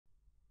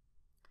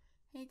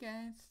Hey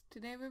guys,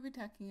 today we'll be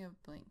talking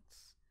about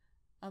blinks.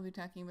 I'll be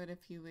talking about a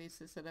few ways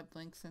to set up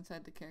blinks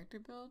inside the character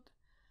build,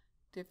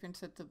 different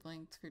sets of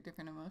blinks for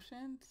different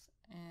emotions,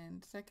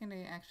 and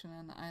secondary action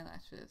on the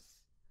eyelashes.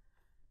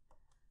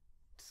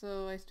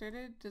 So I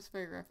started just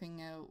by roughing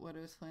out what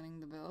I was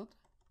planning to build.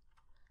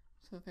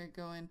 So if I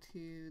go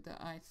into the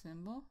eye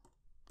symbol,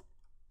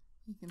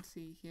 you can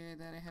see here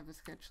that I have a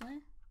sketch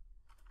layer.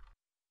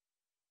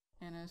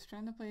 And I was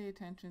trying to pay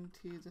attention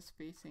to the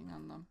spacing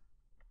on them.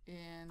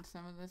 And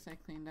some of this I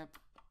cleaned up,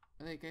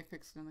 like I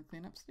fixed in the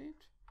cleanup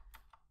stage.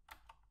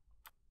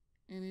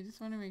 And you just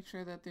want to make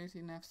sure that there's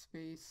enough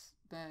space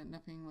that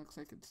nothing looks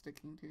like it's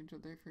sticking to each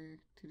other for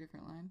two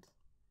different lines.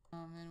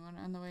 And when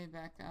on the way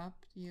back up,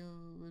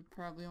 you would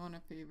probably want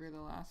to favor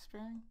the last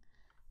drawing.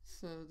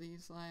 So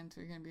these lines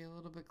are going to be a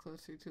little bit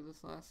closer to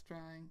this last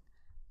drawing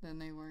than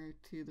they were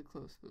to the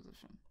close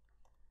position.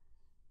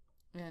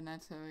 And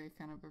that's how I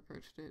kind of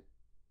approached it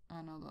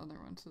on all the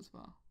other ones as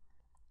well.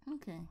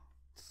 Okay,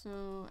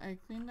 so I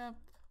cleaned up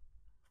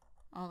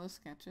all the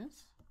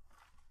sketches.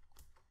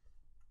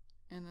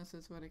 And this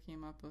is what I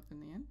came up with in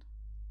the end.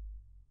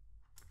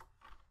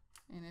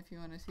 And if you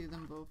want to see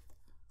them both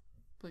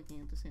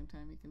blinking at the same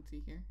time, you can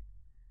see here.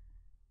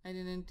 I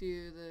didn't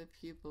do the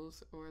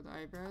pupils or the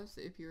eyebrows.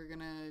 If you were going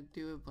to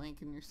do a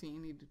blink in your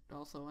scene, you'd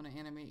also want to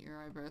animate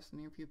your eyebrows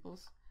and your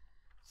pupils.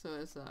 So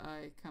as the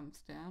eye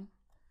comes down,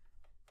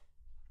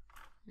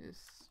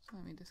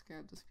 let me just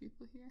grab this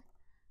pupil here.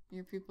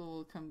 Your pupil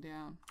will come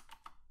down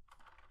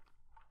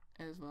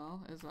as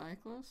well as the eye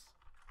close.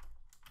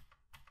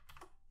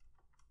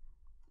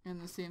 And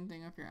the same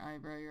thing with your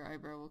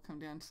eyebrow will come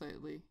down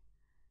slightly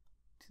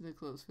to the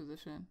closed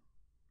position,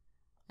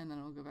 and then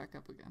it will go back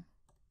up again.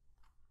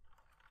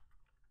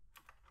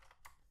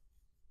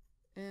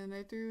 And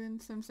I threw in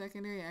some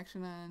secondary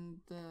action on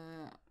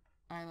the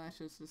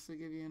eyelashes just to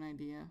give you an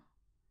idea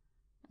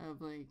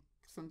of like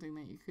something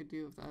that you could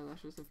do with the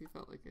eyelashes if you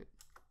felt like it.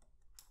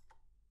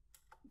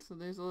 So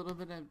there's a little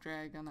bit of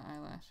drag on the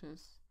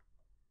eyelashes.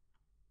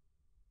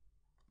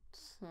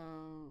 So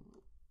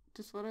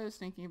just what I was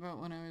thinking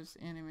about when I was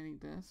animating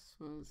this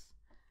was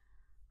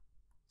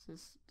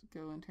just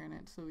go and turn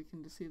it so we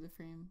can just see the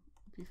frame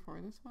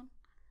before this one.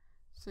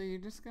 So you're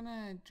just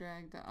gonna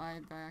drag the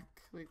eye back,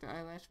 like the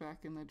eyelash back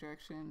in the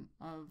direction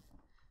of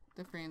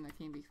the frame that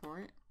came before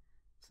it.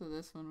 So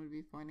this one would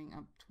be pointing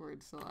up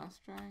towards the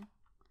last drawing.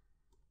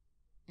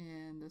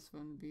 And this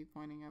one would be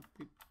pointing up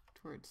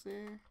towards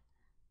there.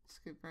 This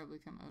could probably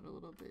come out a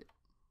little bit.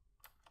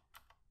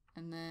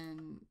 And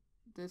then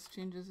this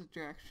changes the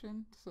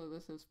direction, so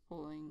this is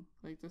pulling,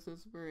 like this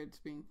is where it's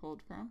being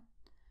pulled from,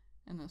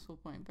 and this will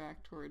point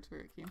back towards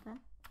where it came from.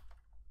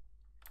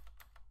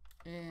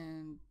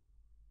 And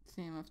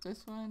same with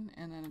this one,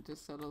 and then it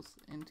just settles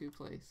into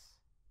place.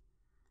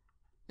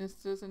 This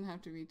doesn't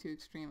have to be too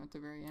extreme at the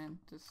very end,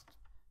 just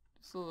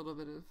a little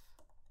bit of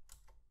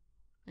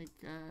like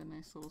a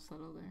nice little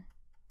settle there.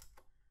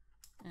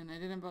 And I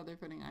didn't bother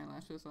putting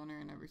eyelashes on her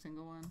in every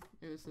single one,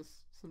 it was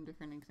just some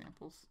different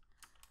examples.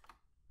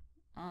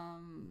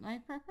 My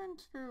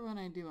preference for when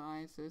I do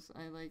eyes is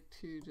I like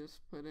to just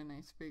put a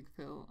nice big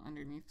fill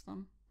underneath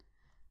them.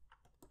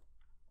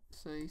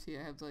 So you see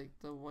I have like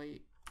the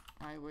white,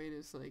 eye white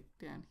is like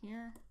down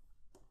here.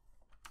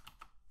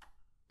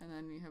 And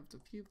then you have the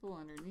pupil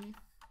underneath.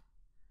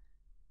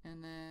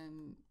 And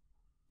then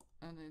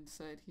on the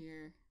inside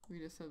here, we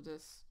just have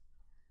this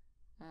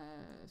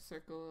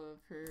circle of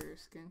her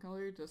skin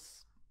color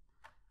just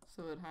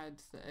so it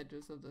hides the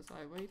edges of this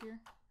eye white here.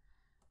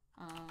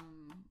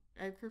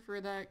 I prefer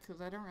that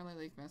because I don't really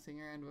like messing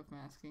around with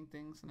masking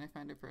things, and I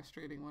find it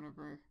frustrating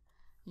whenever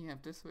you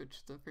have to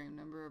switch the frame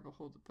number of a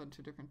whole bunch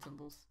of different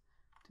symbols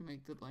to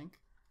make the blink.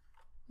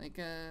 Like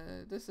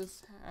this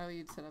is how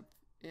you'd set up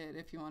it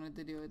if you wanted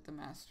to do it the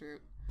master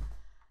route.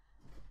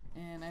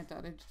 And I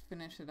thought I'd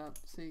finish it up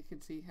so you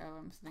could see how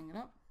I'm setting it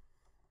up.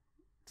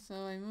 So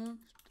I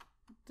moved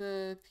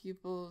the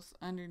pupils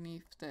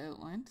underneath the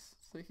outlines.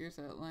 So here's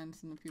the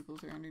outlines and the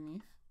pupils are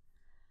underneath.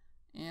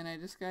 And I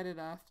just got it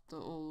off the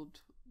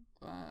old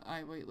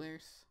eye white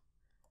layers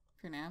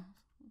for now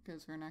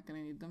because we're not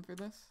going to need them for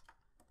this.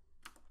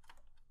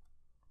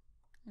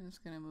 I'm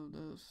just going to move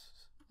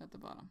those at the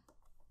bottom.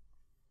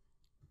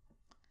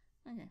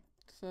 Okay,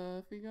 so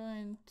if we go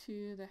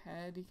into the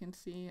head, you can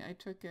see I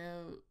took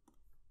out,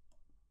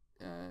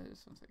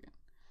 just one second.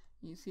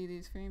 You see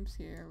these frames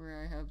here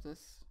where I have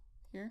this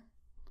here?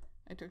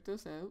 I took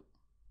those out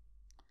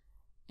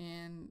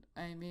and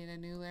I made a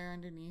new layer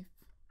underneath.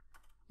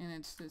 And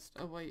it's just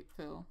a white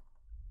fill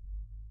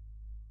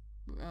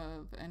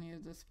of any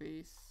of the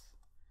space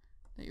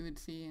that you would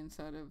see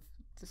inside of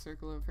the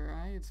circle of her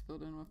eye. It's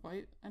filled in with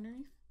white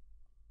underneath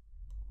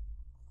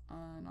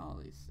on all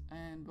these,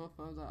 and both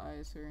of the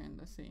eyes are in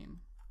the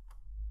same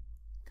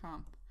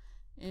comp.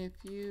 If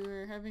you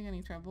are having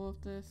any trouble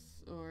with this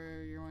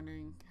or you're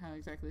wondering how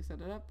exactly to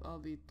set it up, I'll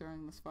be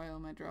throwing this file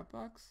in my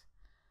Dropbox.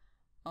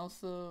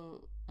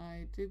 Also,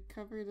 I did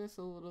cover this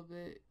a little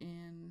bit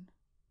in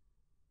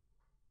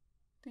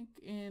I think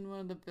in one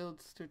of the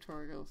builds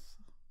tutorials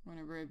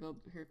whenever I built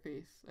her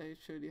face, I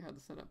showed you how to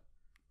set up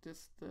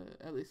just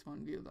at least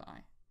one view of the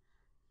eye.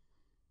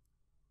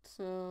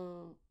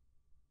 So,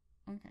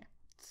 okay.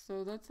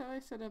 So that's how I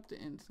set up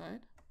the inside.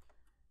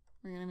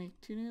 We're going to make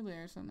 2 new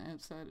layers on the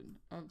outside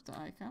of the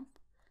eye cap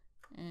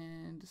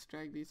and just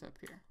drag these up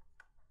here.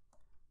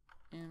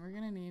 And we're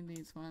going to name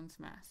these ones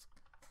mask.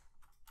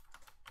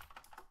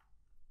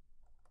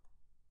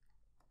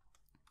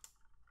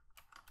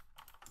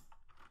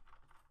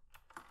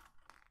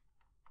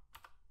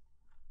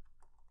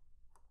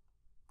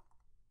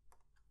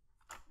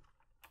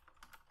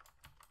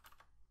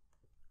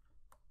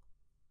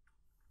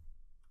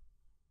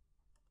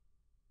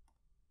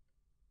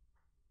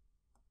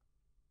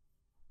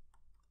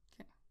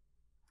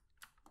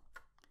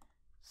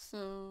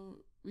 So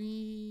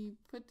we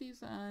put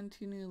these on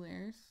 2 new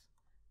layers,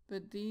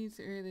 but these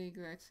are the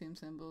exact same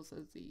symbols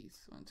as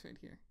these ones right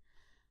here.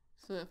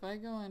 So if I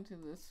go onto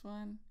this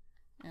one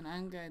and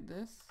unguide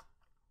this,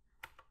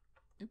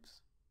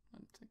 oops,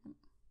 1 second,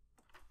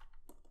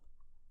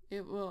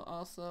 it will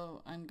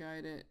also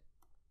unguide it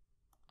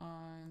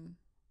on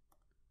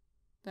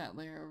that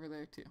layer over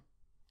there too.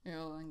 It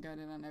will unguide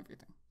it on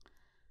everything.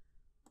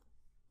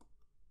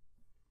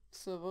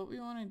 So what we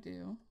want to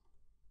do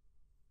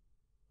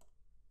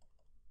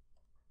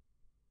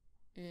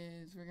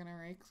is we're going to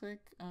right click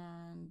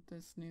on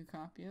this new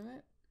copy of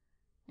it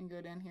and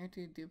go down here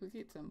to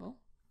duplicate symbol.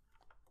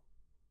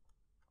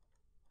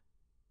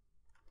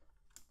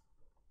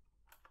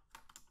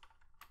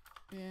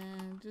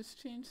 And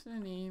just change the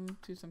name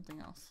to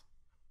something else.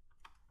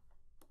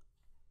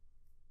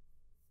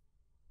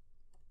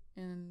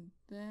 And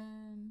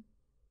then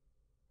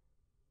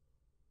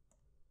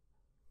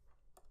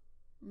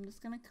I'm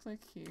just going to click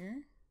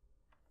here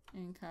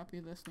and copy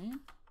this name.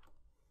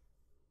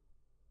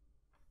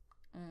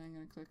 And I'm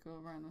going to click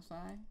over on the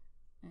side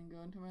and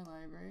go into my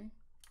library,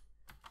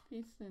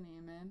 paste the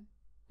name in,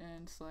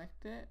 and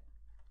select it.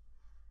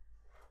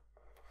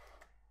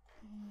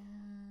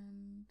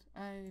 And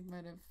I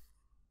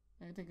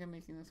think I'm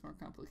making this more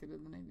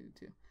complicated than I needed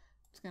to. I'm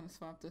just going to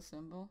swap the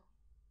symbol,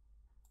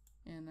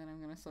 and then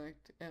I'm going to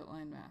select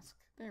outline mask.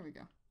 There we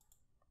go.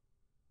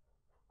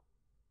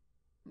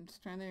 I'm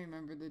just trying to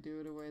remember to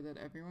do it a way that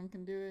everyone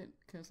can do it,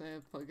 because I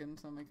have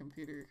plugins on my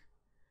computer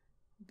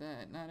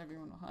that not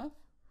everyone will have.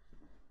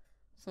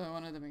 So I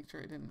wanted to make sure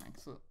I didn't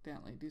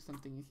accidentally do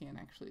something you can't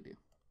actually do.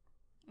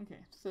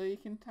 Okay, so you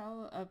can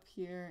tell up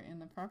here in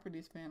the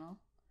properties panel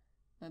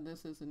that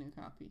this is a new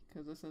copy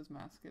because it says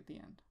mask at the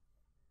end.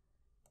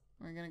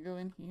 We're going to go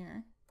in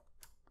here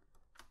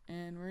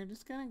and we're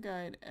just going to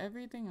guide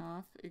everything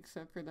off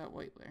except for that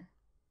white layer.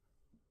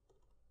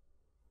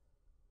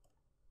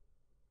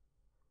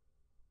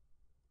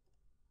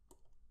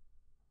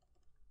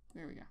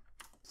 There we go.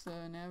 So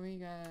now we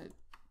got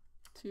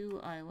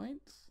 2 eye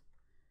whites.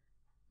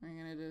 We're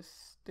going to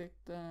just stick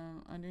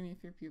them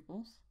underneath your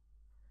pupils.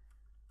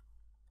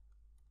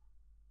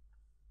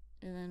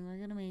 And then we're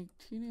going to make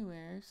 2 new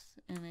layers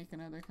and make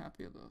another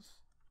copy of those.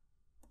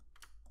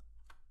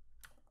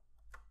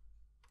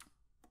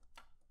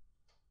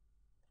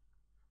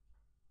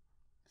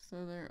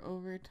 So they're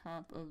over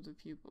top of the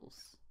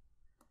pupils.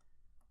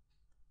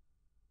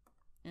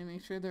 And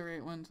make sure the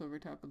right one's over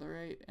top of the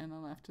right and the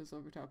left is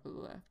over top of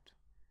the left.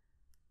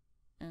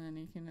 And then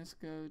you can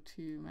just go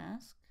to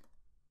mask.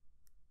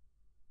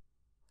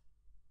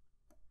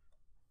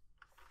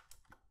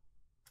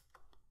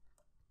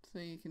 So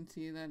you can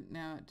see that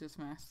now it just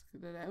masked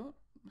it out.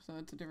 So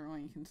it's a different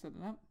way you can set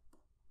it up.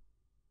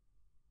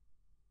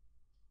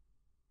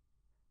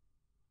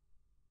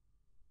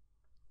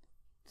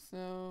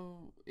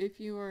 So if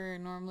you were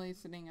normally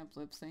setting up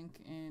lip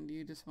sync and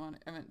you just want,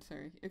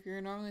 if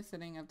you're normally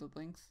setting up the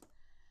blinks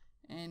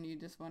and you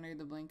just wanted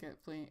to blink at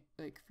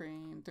like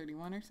frame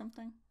 31 or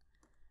something,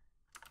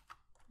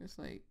 just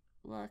like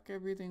lock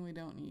everything we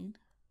don't need.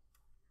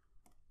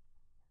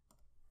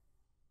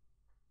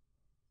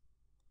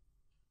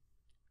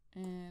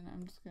 And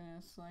I'm just going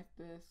to select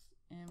this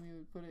and we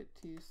would put it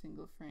to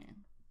single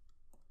frame.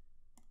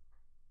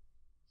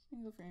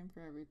 Single frame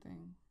for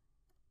everything.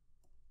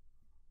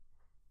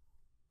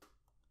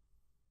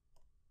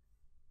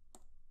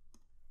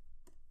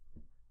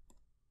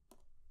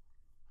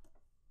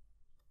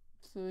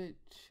 So it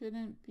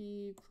shouldn't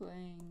be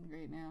playing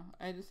right now.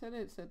 I just had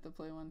it set the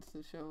play once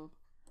to show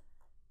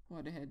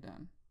what it had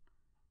done.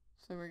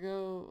 So we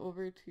go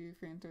over to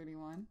frame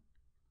 31.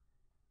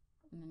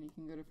 And then you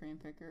can go to frame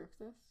picker of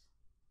this.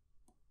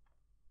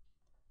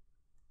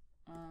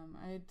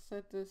 I'd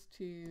set this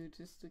to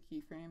just the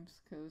keyframes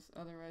because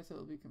otherwise it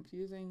will be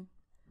confusing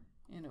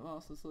and it will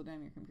also slow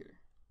down your computer.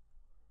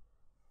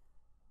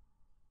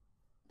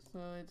 So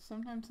it's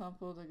sometimes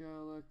helpful to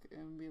go look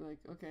and be like,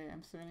 okay,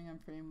 I'm starting on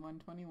frame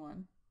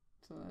 121.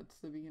 So that's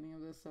the beginning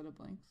of this set of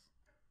blinks,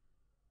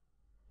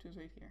 which is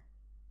right here.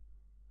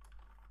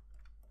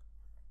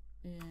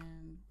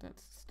 And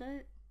that's the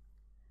start.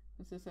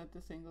 Let's just set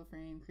the single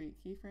frame create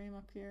keyframe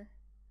up here.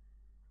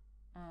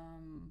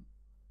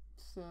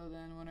 So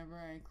then whenever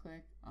I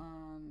click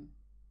on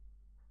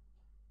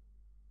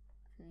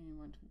frame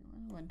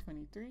 121,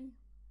 123,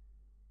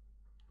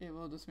 it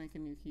will just make a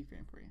new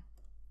keyframe for you.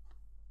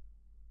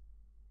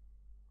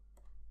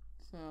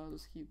 So I'll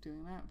just keep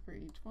doing that for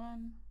each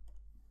one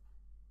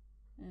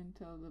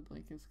until the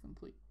blank is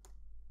complete.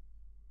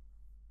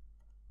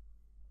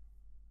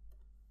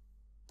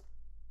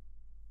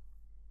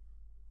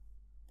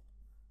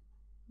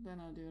 Then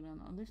I'll do it on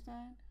the other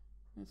side.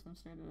 This one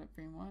started at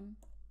frame 1.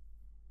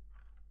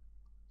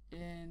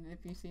 And if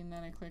you've seen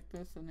that I clicked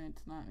this and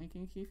it's not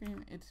making a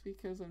keyframe, it's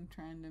because I'm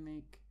trying to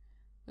make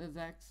the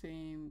exact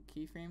same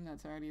keyframe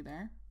that's already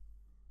there.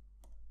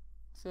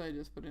 So I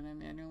just put it in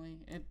manually.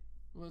 It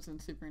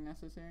wasn't super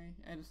necessary.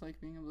 I just like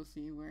being able to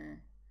see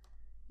where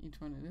each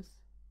one it is.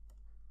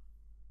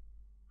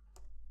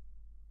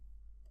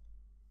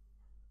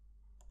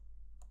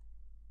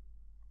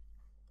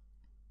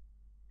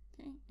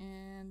 Okay,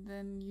 and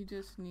then you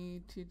just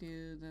need to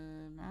do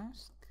the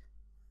mask,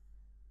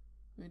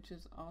 which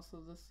is also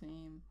the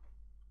same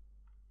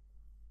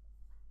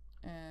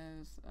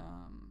as,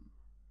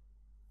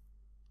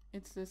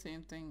 it's the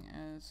same thing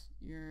as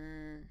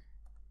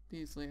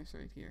these layers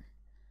right here.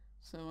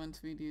 So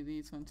once we do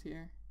these ones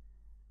here,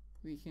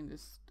 we can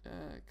just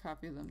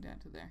copy them down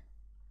to there.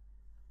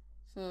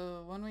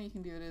 So one way you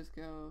can do it is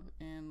go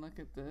and look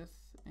at this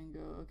and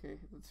go, okay,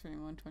 that's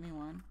frame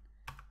 121.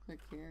 Click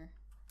here.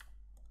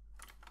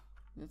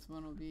 This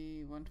one will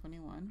be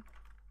 121.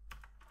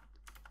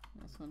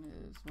 This one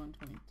is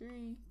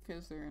 123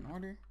 because they're in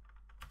order.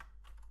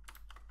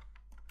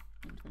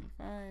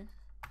 125.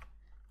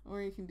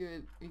 Or you can do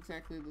it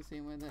exactly the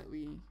same way that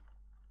we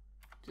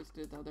just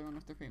did the other one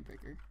with the frame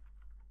picker.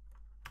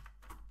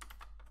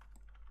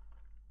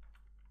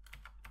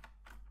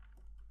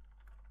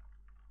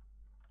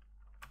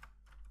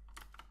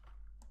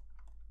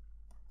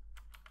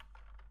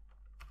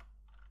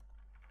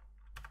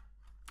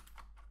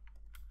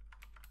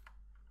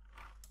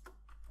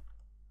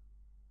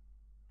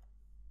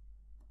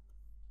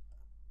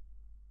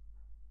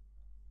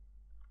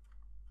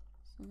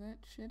 So that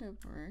should have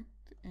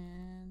worked,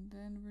 and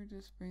then we'll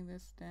just bring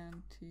this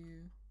down to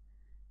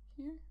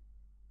here.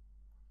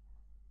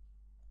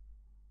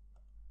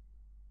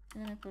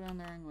 And I put on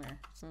the wrong layer,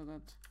 so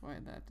that's why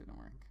that didn't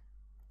work.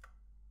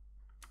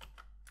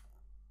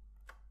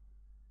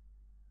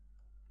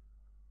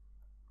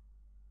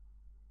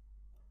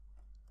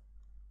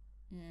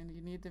 And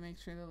you need to make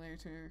sure the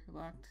layers are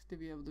locked to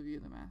be able to view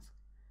the mask.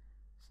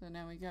 So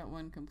now we got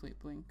one complete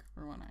blink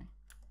for one eye.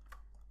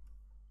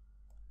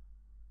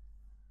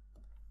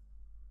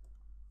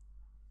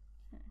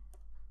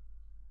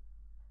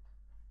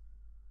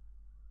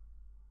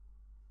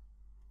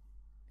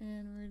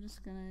 And we're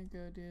just gonna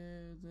go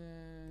do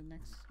the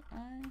next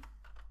eye.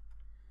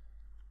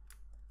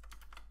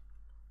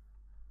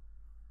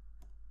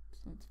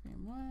 So let's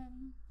frame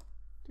 1,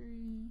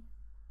 3,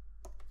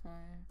 5.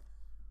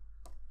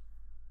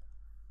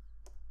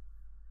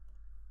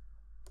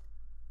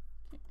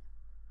 Okay.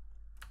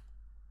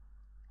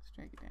 Let's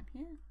drag it down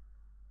here.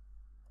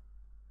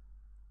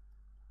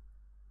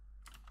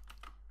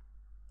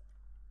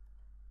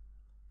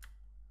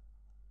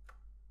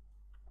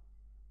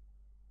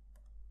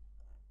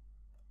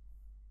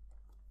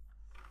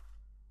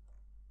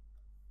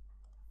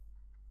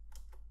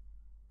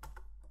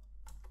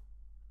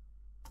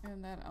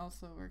 And that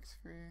also works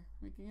for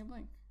making a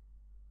blink.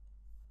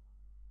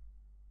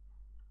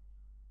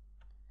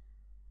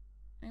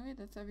 Anyway,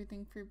 that's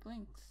everything for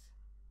blinks.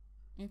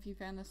 If you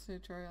found this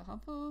tutorial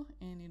helpful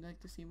and you'd like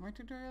to see more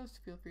tutorials,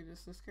 feel free to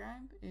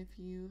subscribe. If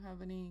you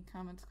have any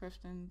comments,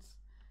 questions,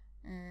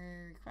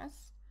 or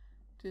requests,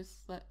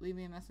 just leave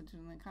me a message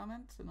in the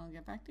comments and I'll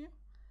get back to you.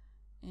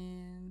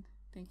 And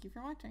thank you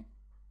for watching.